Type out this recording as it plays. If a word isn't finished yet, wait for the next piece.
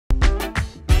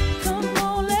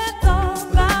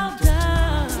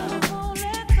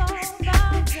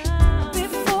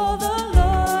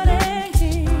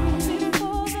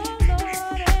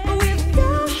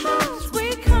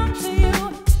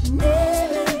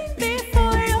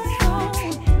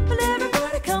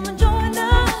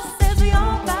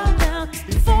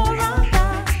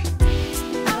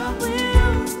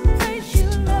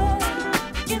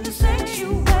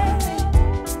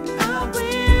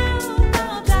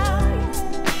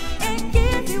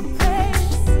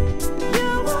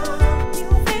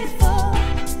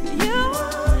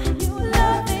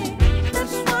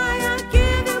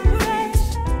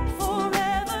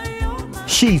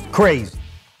Crazy.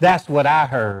 That's what I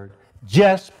heard.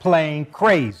 Just plain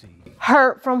crazy.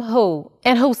 Heard from who?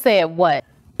 And who said what?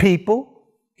 People,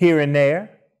 here and there.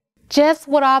 Just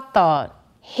what I thought,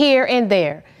 here and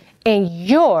there, in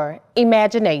your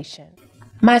imagination.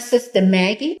 My sister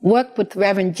Maggie worked with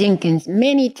Reverend Jenkins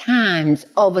many times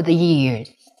over the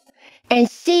years, and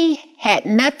she had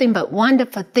nothing but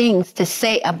wonderful things to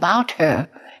say about her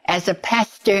as a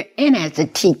pastor and as a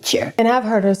teacher. And I've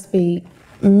heard her speak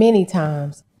many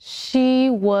times.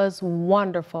 She was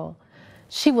wonderful.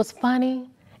 She was funny,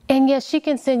 and yet she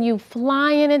can send you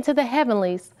flying into the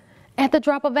heavenlies at the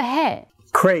drop of a hat.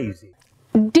 Crazy.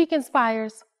 Deacon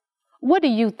Spires, what do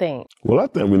you think? Well, I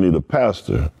think we need a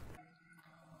pastor.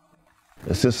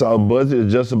 And since our budget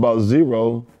is just about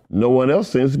zero, no one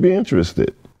else seems to be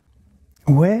interested.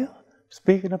 Well,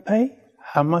 speaking of pay,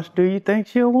 how much do you think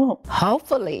she'll want?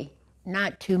 Hopefully,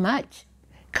 not too much,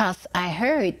 because I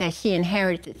heard that she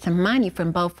inherited some money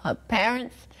from both her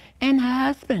parents and her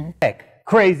husband. Heck,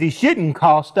 crazy shouldn't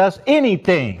cost us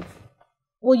anything.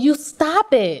 Will you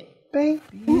stop it?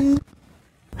 Baby.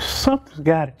 Something's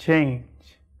got to change,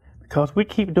 because we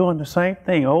keep doing the same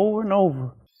thing over and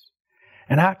over,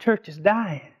 and our church is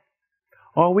dying.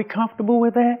 Are we comfortable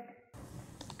with that?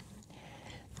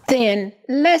 Then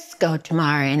let's go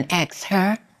tomorrow and ask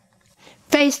her.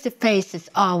 Face to face is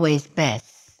always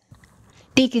best.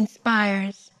 Deacon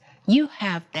Spires, you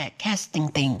have that casting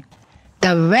thing.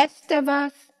 The rest of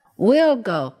us will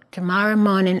go tomorrow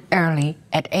morning early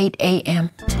at 8 a.m.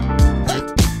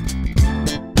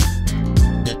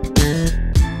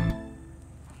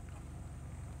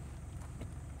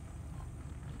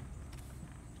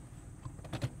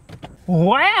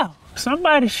 Wow,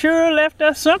 somebody sure left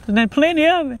us something and plenty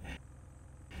of it.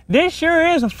 This sure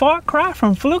is a far cry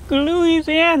from Fluke,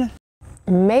 Louisiana.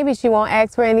 Maybe she won't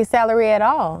ask for any salary at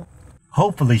all.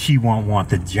 Hopefully she won't want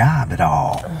the job at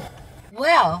all.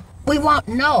 Well, we won't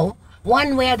know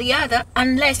one way or the other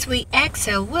unless we ask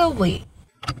her, will we?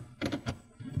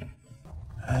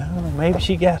 I don't know, maybe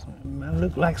she got some,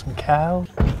 look like some cows.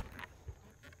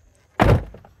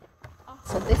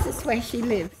 So this is where she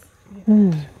lives.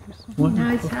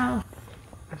 Nice house.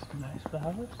 Some nice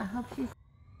flowers. I hope she's...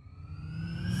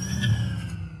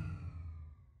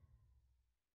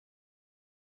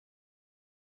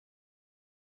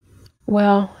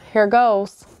 Well, here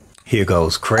goes. Here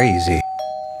goes crazy.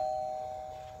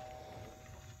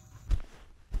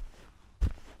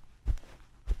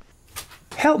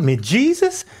 Help me,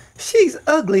 Jesus. She's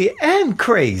ugly and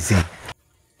crazy.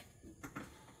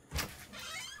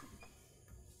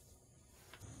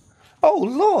 Oh,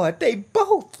 Lord, they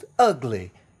both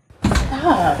ugly.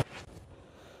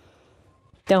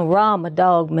 Don't raw my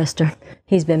dog, mister.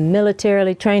 He's been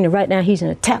militarily trained, and right now he's in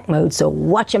attack mode, so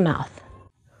watch your mouth.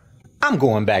 I'm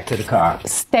going back to the car.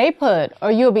 Stay put,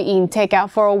 or you'll be eating takeout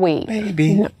for a week.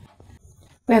 Baby. No.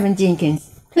 Reverend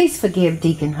Jenkins, please forgive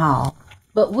Deacon Hall,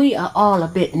 but we are all a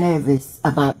bit nervous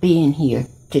about being here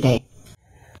today.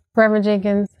 Reverend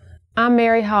Jenkins, I'm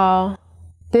Mary Hall.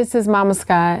 This is Mama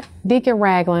Scott, Deacon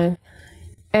Ragland,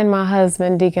 and my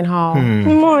husband, Deacon Hall. Good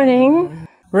morning.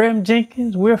 Reverend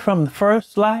Jenkins, we're from the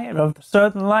First Light of the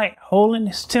Southern Light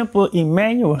Holiness Temple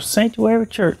Emmanuel Sanctuary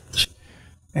Church,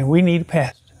 and we need a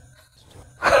pastor.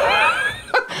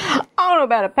 I don't know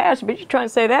about a pastor, but you're trying to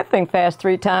say that thing fast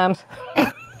 3 times.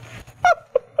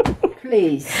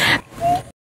 Please.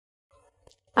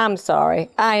 I'm sorry.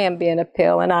 I am being a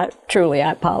pill, and I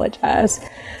apologize.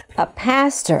 A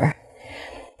pastor.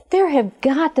 There have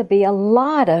got to be a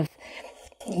lot of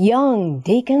young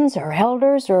deacons or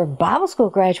elders or Bible school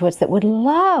graduates that would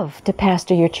love to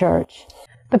pastor your church.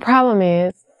 The problem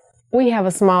is, we have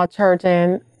a small church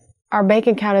and our bank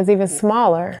account is even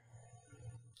smaller.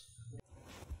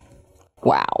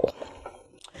 Wow.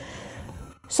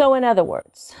 So in other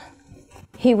words,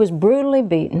 he was brutally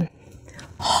beaten,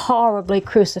 horribly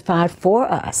crucified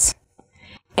for us,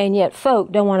 and yet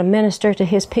folk don't want to minister to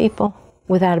his people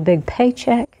without a big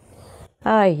paycheck.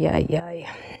 Ay, ay, ay.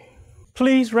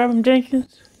 Please, Reverend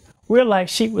Jenkins, we're like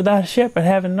sheep without a shepherd,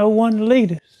 having no one to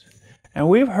lead us. And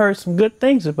we've heard some good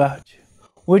things about you.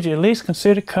 Would you at least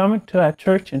consider coming to our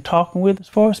church and talking with us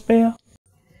for a spell?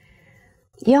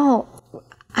 Y'all,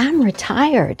 I'm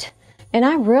retired, and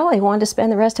I really want to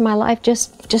spend the rest of my life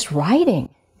just writing.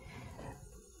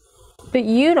 But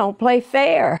you don't play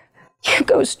fair. You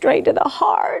go straight to the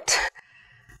heart.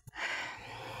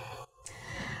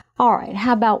 All right,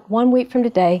 how about 1 week from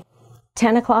today,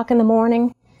 10 o'clock in the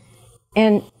morning?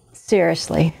 And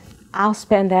seriously, I'll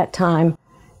spend that time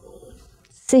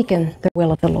seeking the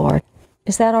will of the Lord.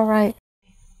 Is that all right?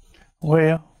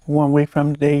 Well, 1 week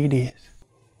from today it is.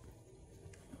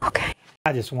 Okay.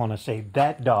 I just want to say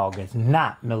that dog is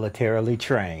not militarily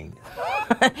trained.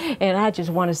 And I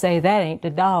just want to say that ain't the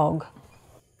dog.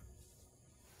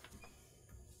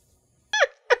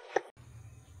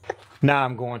 Now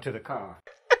I'm going to the car.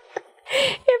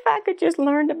 If I could just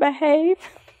learn to behave.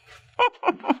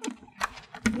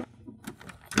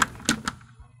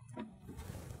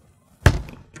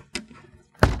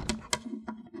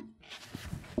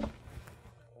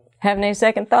 Having any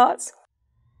second thoughts?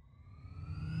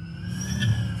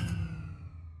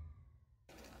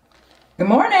 Good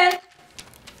morning.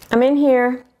 I'm in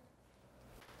here.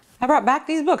 I brought back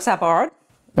these books I borrowed.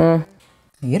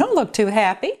 You don't look too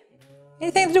happy.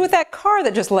 Anything to do with that car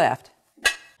that just left?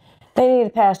 They need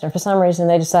a pastor, and for some reason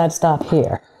they decided to stop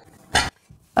here.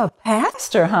 A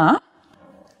pastor, huh?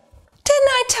 Didn't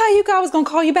I tell you God was going to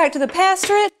call you back to the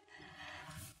pastorate?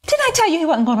 Didn't I tell you he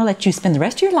wasn't going to let you spend the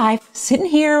rest of your life sitting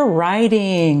here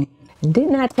writing?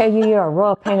 Didn't I tell you you're a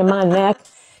royal pain in my neck?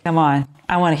 Come on,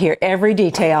 I want to hear every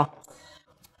detail.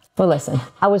 Well, listen,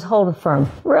 I was holding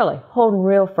firm, really, holding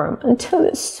real firm, until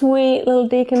this sweet little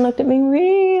deacon looked at me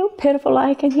real pitiful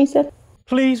like, and he said,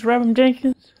 Please, Reverend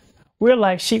Jenkins, we're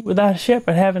like sheep without a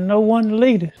shepherd, having no one to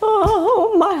lead us.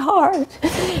 oh, my heart.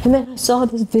 And then I saw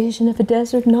this vision of a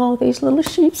desert and all these little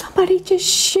sheep. Somebody just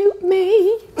shoot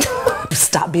me.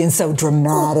 Stop being so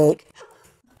dramatic.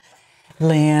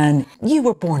 Lynn, you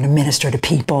were born to minister to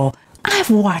people.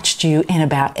 I've watched you in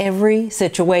about every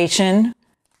situation.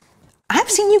 I've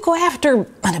seen you go after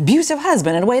an abusive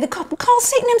husband in a way that calls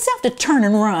Satan himself to turn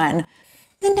and run.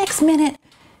 The next minute,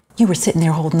 you were sitting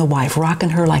there holding the wife,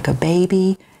 rocking her like a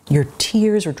baby. Your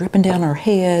tears were dripping down her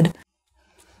head.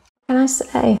 Can I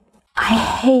say, I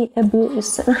hate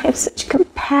abuse, and I have such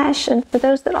compassion for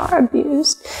those that are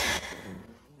abused.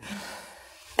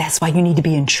 That's why you need to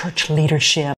be in church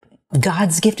leadership.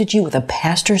 God's gifted you with a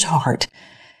pastor's heart.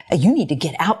 You need to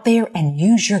get out there and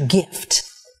use your gift.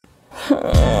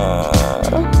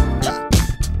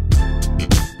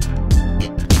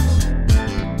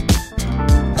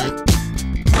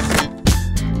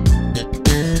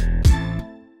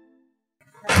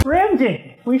 Reverend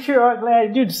Jenkins, we sure are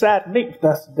glad you decided to meet with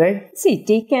us today. See,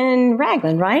 Deacon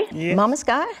Ragland, right? Yes. Mama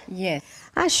Scott? Yes.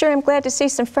 I sure am glad to see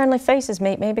some friendly faces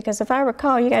meet me, because if I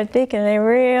recall, you got a deacon and they're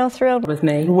real thrilled with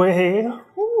me. Well,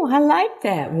 Oh, I like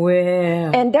that.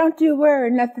 Well. And don't you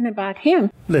worry nothing about him.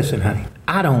 Listen, honey,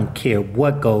 I don't care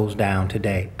what goes down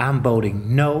today. I'm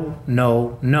voting no,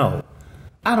 no, no.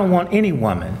 I don't want any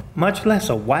woman, much less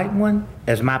a white one,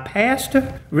 as my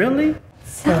pastor. Really?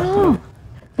 So,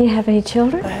 you have any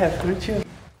children? I have 3 children.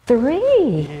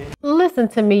 3. Listen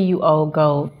to me, you old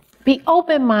goat. Be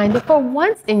open-minded for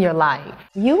once in your life.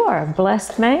 You are a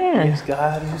blessed man. Yes,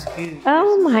 God is good.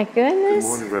 Oh, my goodness. Good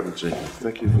morning, Reverend Jenkins.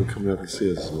 Thank you for coming out to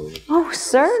see us this morning. Oh,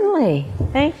 certainly.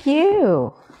 Thank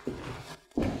you.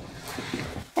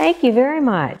 Thank you very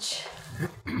much.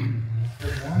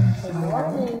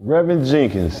 Reverend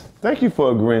Jenkins, thank you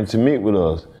for agreeing to meet with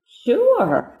us.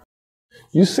 Sure.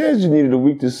 You said you needed a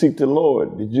week to seek the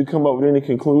Lord. Did you come up with any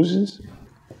conclusions?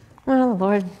 Well, the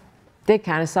Lord did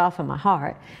kind of soften my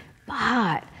heart,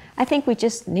 but I think we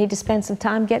just need to spend some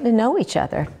time getting to know each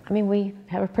other. I mean, we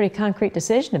have a pretty concrete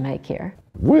decision to make here.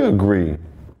 We agree,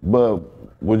 but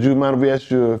would you mind if we asked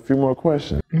you a few more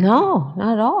questions? No,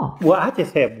 not at all. Well, I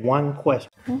just have one question.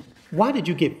 Why did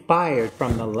you get fired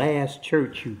from the last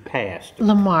church you pastored?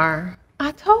 Lamar,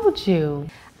 I told you.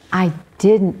 I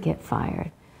didn't get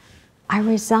fired. I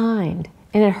resigned,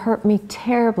 and it hurt me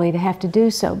terribly to have to do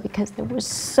so, because there were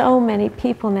so many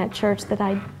people in that church that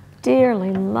I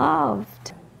dearly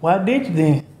loved. Why did you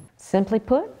then? Simply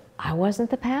put, I wasn't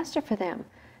the pastor for them.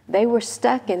 They were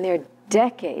stuck in their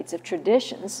decades of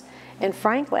traditions, and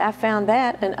frankly, I found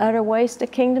that an utter waste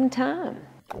of kingdom time.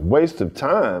 A waste of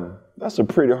time? That's a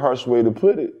pretty harsh way to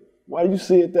put it. Why do you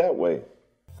see it that way?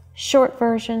 Short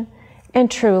version, and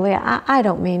truly, I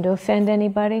don't mean to offend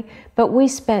anybody, but we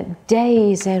spent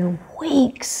days and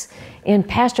weeks in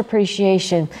pastor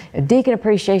appreciation, deacon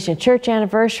appreciation, church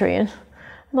anniversary, and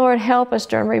Lord help us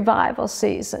during revival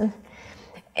season.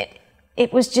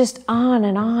 It was just on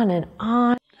and on and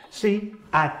on. See,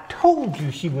 I told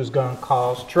you she was going to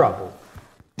cause trouble.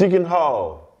 Deacon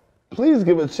Hall, please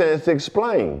give a chance to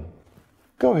explain.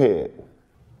 Go ahead.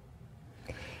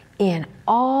 In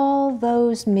all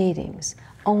those meetings,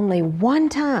 only one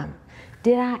time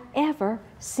did I ever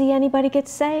see anybody get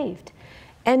saved.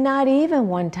 And not even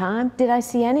one time did I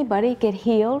see anybody get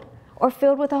healed or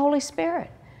filled with the Holy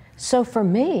Spirit. So for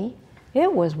me,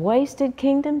 it was wasted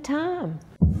kingdom time.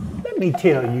 Let me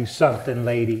tell you something,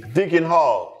 lady. Deacon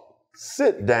Hall,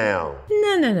 sit down.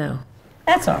 No.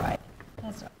 That's all right.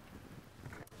 That's all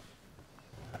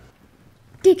right.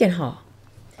 Deacon Hall,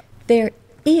 there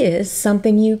is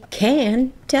something you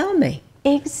can tell me.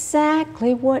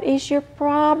 Exactly what is your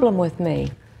problem with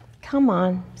me? Come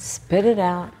on, spit it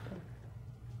out.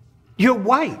 You're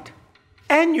white,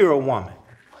 and you're a woman.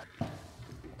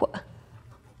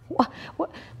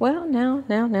 Well,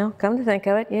 now, come to think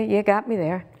of it, you got me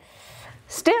there.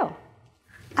 Still,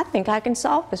 I think I can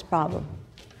solve this problem.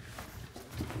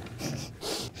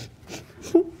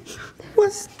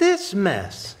 What's this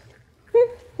mess?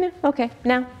 Okay,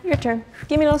 now, your turn.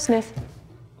 Give me a little sniff.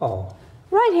 Oh.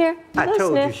 Right here. I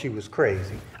told sniff. you she was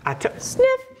crazy.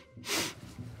 Sniff.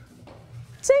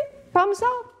 See? Problem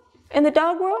solved. In the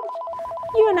dog world,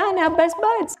 you and I now best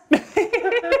buds.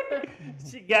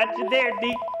 She got you there,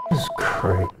 Deke. It's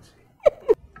crazy.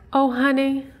 Oh,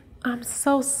 honey, I'm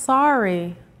so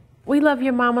sorry. We love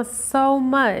your mama so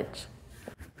much.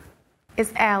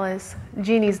 It's Alice,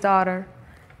 Jeannie's daughter.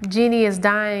 Jeannie is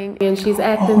dying and she's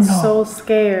acting so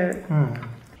scared.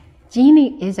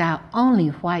 Jeannie is our only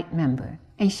white member,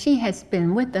 and she has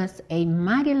been with us a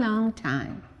mighty long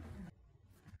time.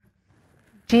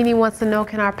 Jeannie wants to know,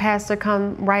 can our pastor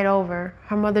come right over?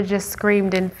 Her mother just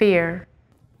screamed in fear.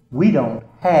 We don't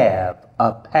have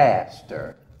a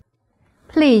pastor.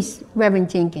 Please, Reverend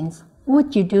Jenkins,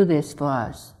 would you do this for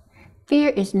us? Fear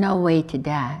is no way to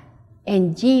die,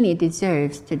 and Jeannie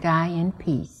deserves to die in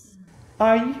peace.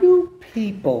 Are you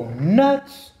people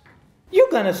nuts? You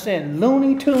gonna send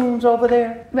Looney Tunes over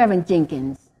there? Reverend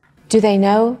Jenkins. Do they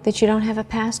know that you don't have a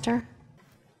pastor?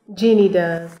 Jeannie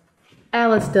does.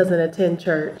 Alice doesn't attend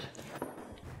church.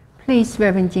 Please,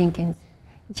 Reverend Jenkins,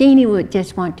 Jeannie would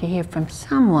just want to hear from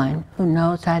someone who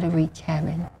knows how to reach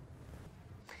heaven.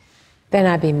 Then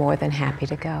I'd be more than happy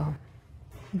to go.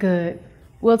 Good.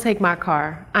 We'll take my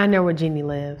car. I know where Jeannie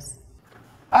lives.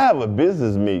 I have a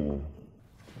business meeting.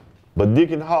 But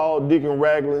Deacon Hall, Deacon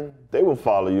Raglan, they will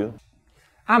follow you.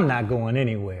 I'm not going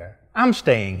anywhere. I'm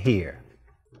staying here.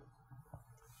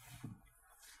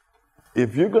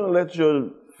 If you're going to let your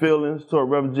feelings toward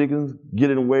Reverend Jenkins get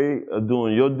in the way of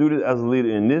doing your duty as a leader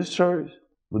in this church,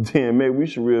 but then maybe we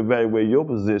should reevaluate your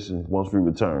position once we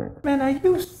return. Man, are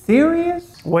you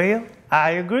serious? Well,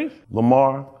 I agree.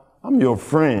 Lamar, I'm your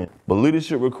friend, but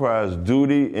leadership requires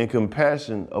duty and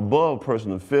compassion above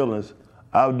personal feelings.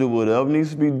 I'll do whatever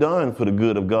needs to be done for the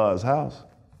good of God's house.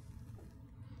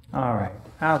 All right,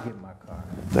 I'll get my car.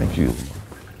 Thank you.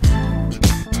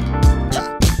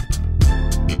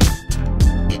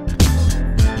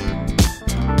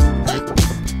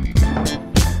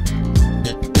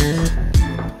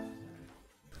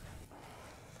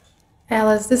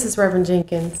 Alice, this is Reverend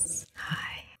Jenkins.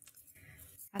 Hi.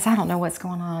 Guys, I don't know what's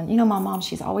going on. You know, my mom,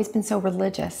 she's always been so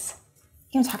religious.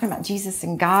 You know, talking about Jesus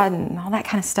and God and all that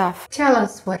kind of stuff. Tell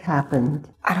us what happened.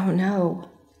 I don't know.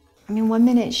 I mean, one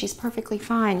minute she's perfectly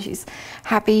fine. She's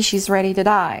happy. She's ready to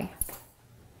die.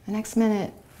 The next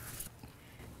minute,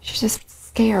 she's just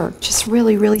scared. Just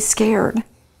really, really scared.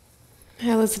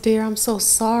 Alice, dear, I'm so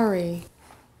sorry.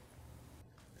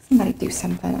 Somebody do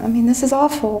something. I mean, this is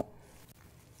awful.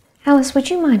 Alice, would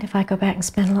you mind if I go back and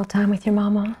spend a little time with your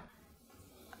mama?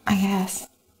 I guess.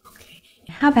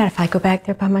 How about if I go back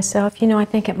there by myself? You know, I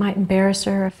think it might embarrass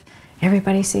her if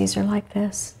everybody sees her like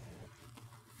this.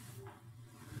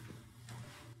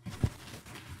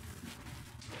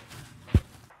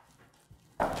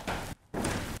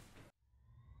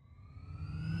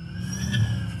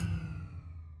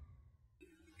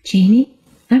 Jeannie,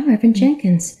 I'm Reverend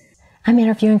Jenkins. I'm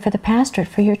interviewing for the pastorate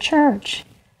for your church.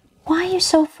 Why are you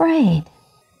so afraid?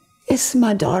 It's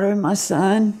my daughter and my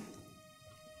son.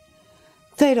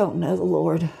 They don't know the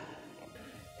Lord.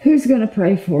 Who's going to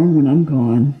pray for them when I'm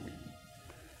gone?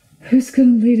 Who's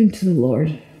going to lead them to the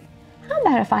Lord? How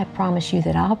about if I promise you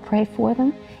that I'll pray for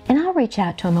them and I'll reach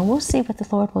out to them and we'll see what the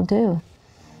Lord will do.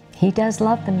 He does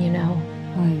love them, you know.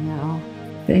 I know.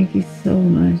 Thank you so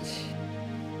much.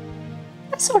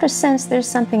 I sort of sense there's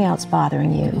something else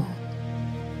bothering you.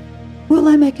 Will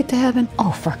I make it to heaven?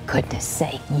 Oh, for goodness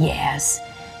sake, yes.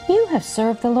 You have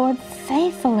served the Lord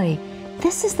faithfully.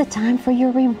 This is the time for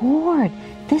your reward.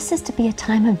 This is to be a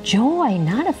time of joy,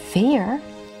 not of fear.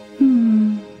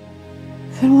 Then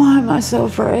why am I so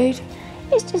afraid?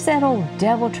 It's just that old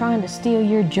devil trying to steal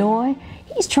your joy.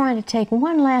 He's trying to take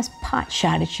one last pot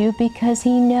shot at you because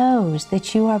he knows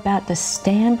that you are about to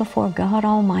stand before God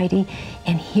Almighty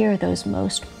and hear those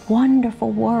most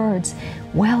wonderful words.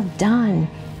 Well done,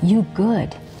 you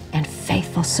good and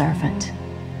faithful servant.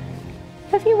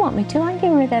 If you want me to, I can get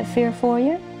rid of that fear for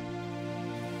you.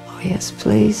 Oh, yes,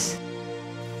 please.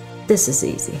 This is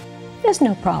easy. There's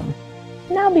no problem.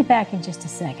 And I'll be back in just a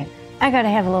second. I gotta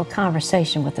have a little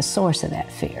conversation with the source of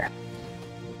that fear.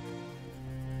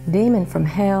 Demon from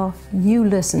hell, you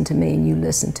listen to me, and you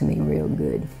listen to me real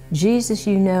good. Jesus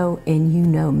you know, and you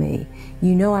know me.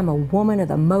 You know I'm a woman of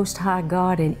the Most High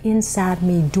God, and inside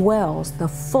me dwells the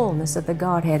fullness of the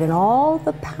Godhead and all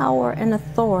the power and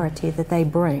authority that they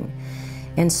bring.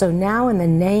 And so now in the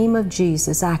name of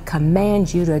Jesus, I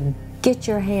command you to get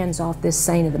your hands off this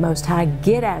saint of the Most High.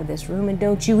 Get out of this room, and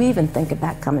don't you even think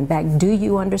about coming back. Do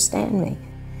you understand me?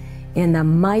 In the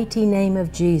mighty name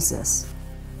of Jesus.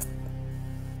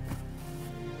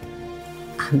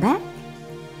 I'm back.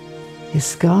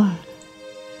 It's gone.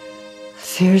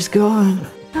 Fear's gone.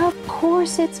 Of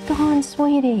course it's gone,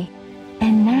 sweetie.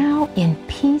 And now, in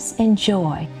peace and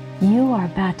joy, you are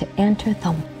about to enter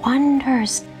the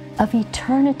wonders of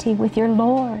eternity with your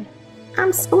Lord.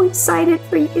 I'm so excited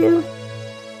for you.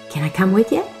 Can I come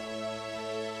with you?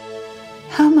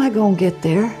 How am I going to get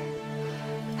there?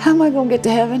 How am I going to get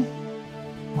to heaven?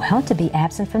 Well, to be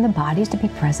absent from the body is to be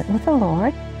present with the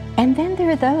Lord. And then there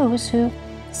are those who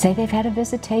say they've had a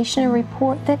visitation or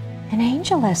report that an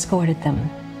angel escorted them.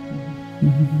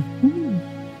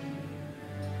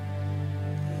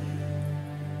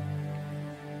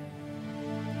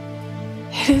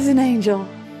 It is an angel.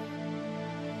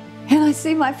 And I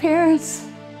see my parents.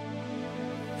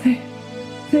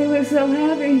 They look so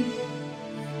happy.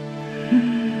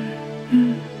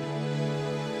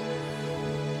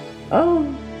 Oh.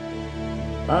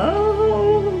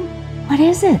 What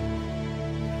is it?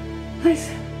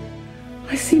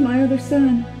 I see my other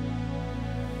son.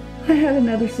 I had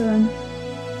another son.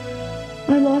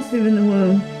 I lost him in the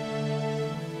womb.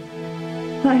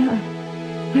 I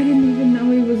didn't even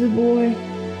know he was a boy.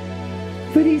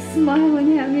 But he's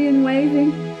smiling at me and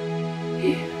waving.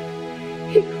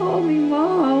 He called me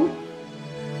Mom.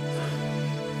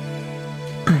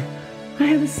 I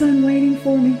have a son waiting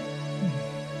for me.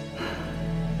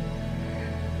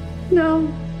 No,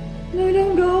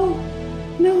 don't go.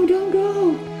 No, don't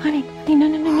go. Honey,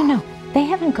 no. They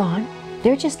haven't gone.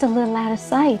 They're just a little out of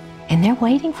sight, and they're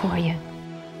waiting for you.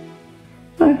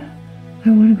 I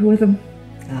want to go with them.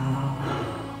 Oh.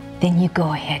 Then you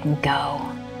go ahead and go.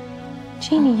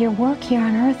 Jeannie, your work here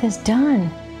on earth is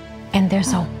done, and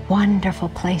there's a wonderful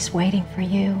place waiting for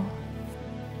you.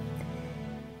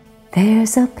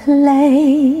 There's a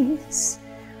place,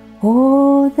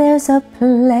 oh, there's a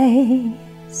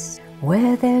place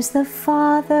where there's the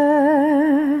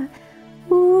Father,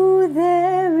 ooh,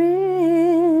 there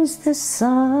is the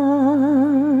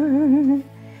Son,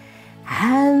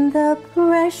 and the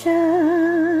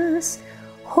precious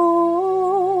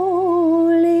Holy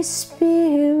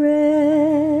Spirit.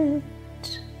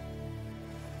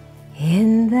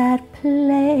 In that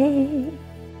place,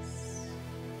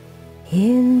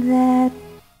 in that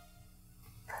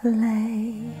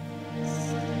place.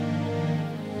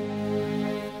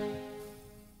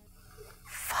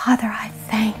 Father, I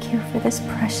thank you for this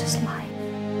precious life.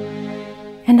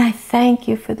 And I thank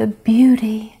you for the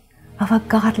beauty of a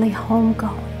godly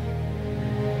homegoing.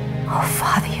 Oh,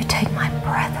 Father, you take my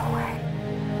breath away.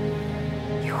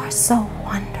 You are so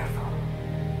wonderful.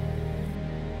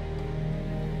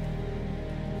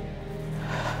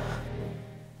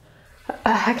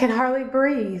 I can hardly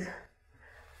breathe.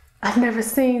 I've never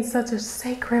seen such a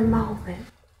sacred moment.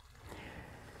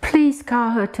 Please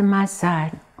call her to my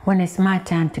side when it's my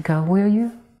time to go, will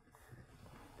you?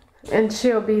 And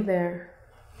she'll be there.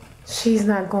 She's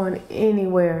not going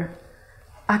anywhere.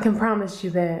 I can promise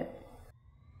you that.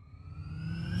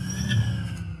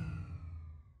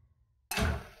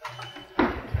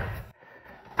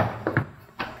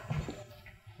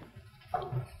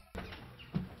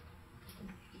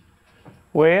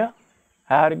 Well,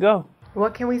 how'd it go?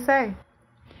 What can we say?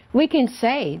 We can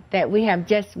say that we have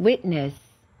just witnessed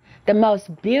the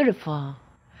most beautiful,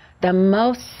 the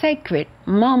most sacred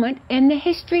moment in the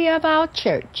history of our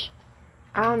church.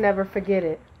 I'll never forget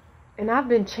it. And I've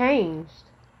been changed.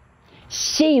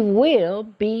 She will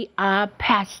be our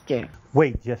pastor.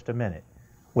 Wait just a minute.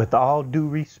 With all due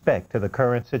respect to the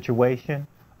current situation,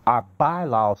 our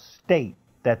bylaws state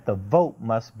that the vote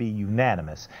must be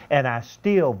unanimous, and I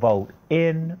still vote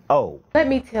N-O. Let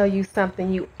me tell you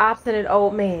something, you obstinate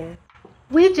old man.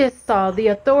 We just saw the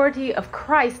authority of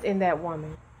Christ in that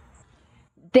woman.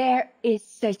 There is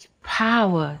such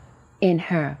power in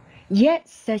her, yet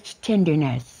such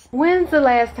tenderness. When's the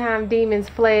last time demons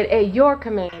fled at your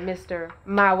command, Mr.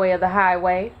 My Way of the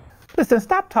Highway? Listen,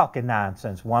 stop talking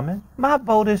nonsense, woman. My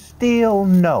vote is still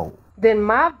no. Then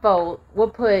my vote will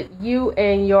put you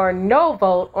and your no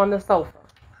vote on the sofa.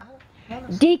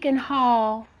 Deacon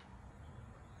Hall,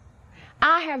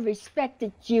 I have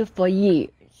respected you for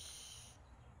years.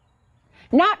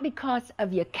 Not because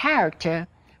of your character,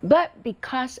 but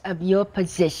because of your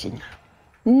position.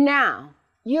 Now,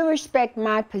 you respect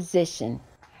my position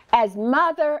as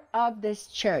mother of this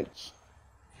church,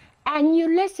 and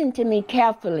you listen to me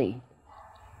carefully.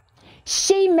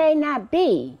 She may not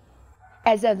be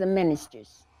as other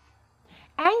ministers,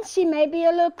 and she may be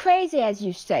a little crazy, as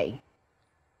you say,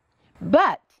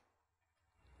 but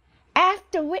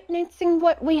after witnessing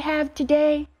what we have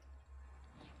today,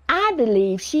 I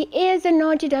believe she is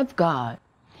anointed of God,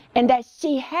 and that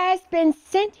she has been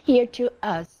sent here to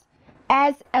us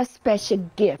as a special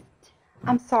gift.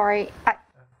 I'm sorry.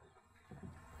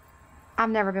 I've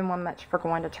never been one much for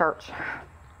going to church.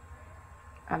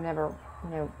 I've never,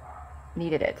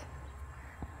 needed it.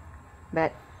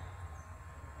 But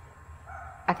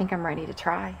I think I'm ready to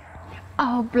try.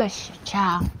 Oh, bless you,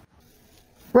 child.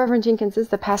 Reverend Jenkins is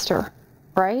the pastor,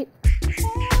 right?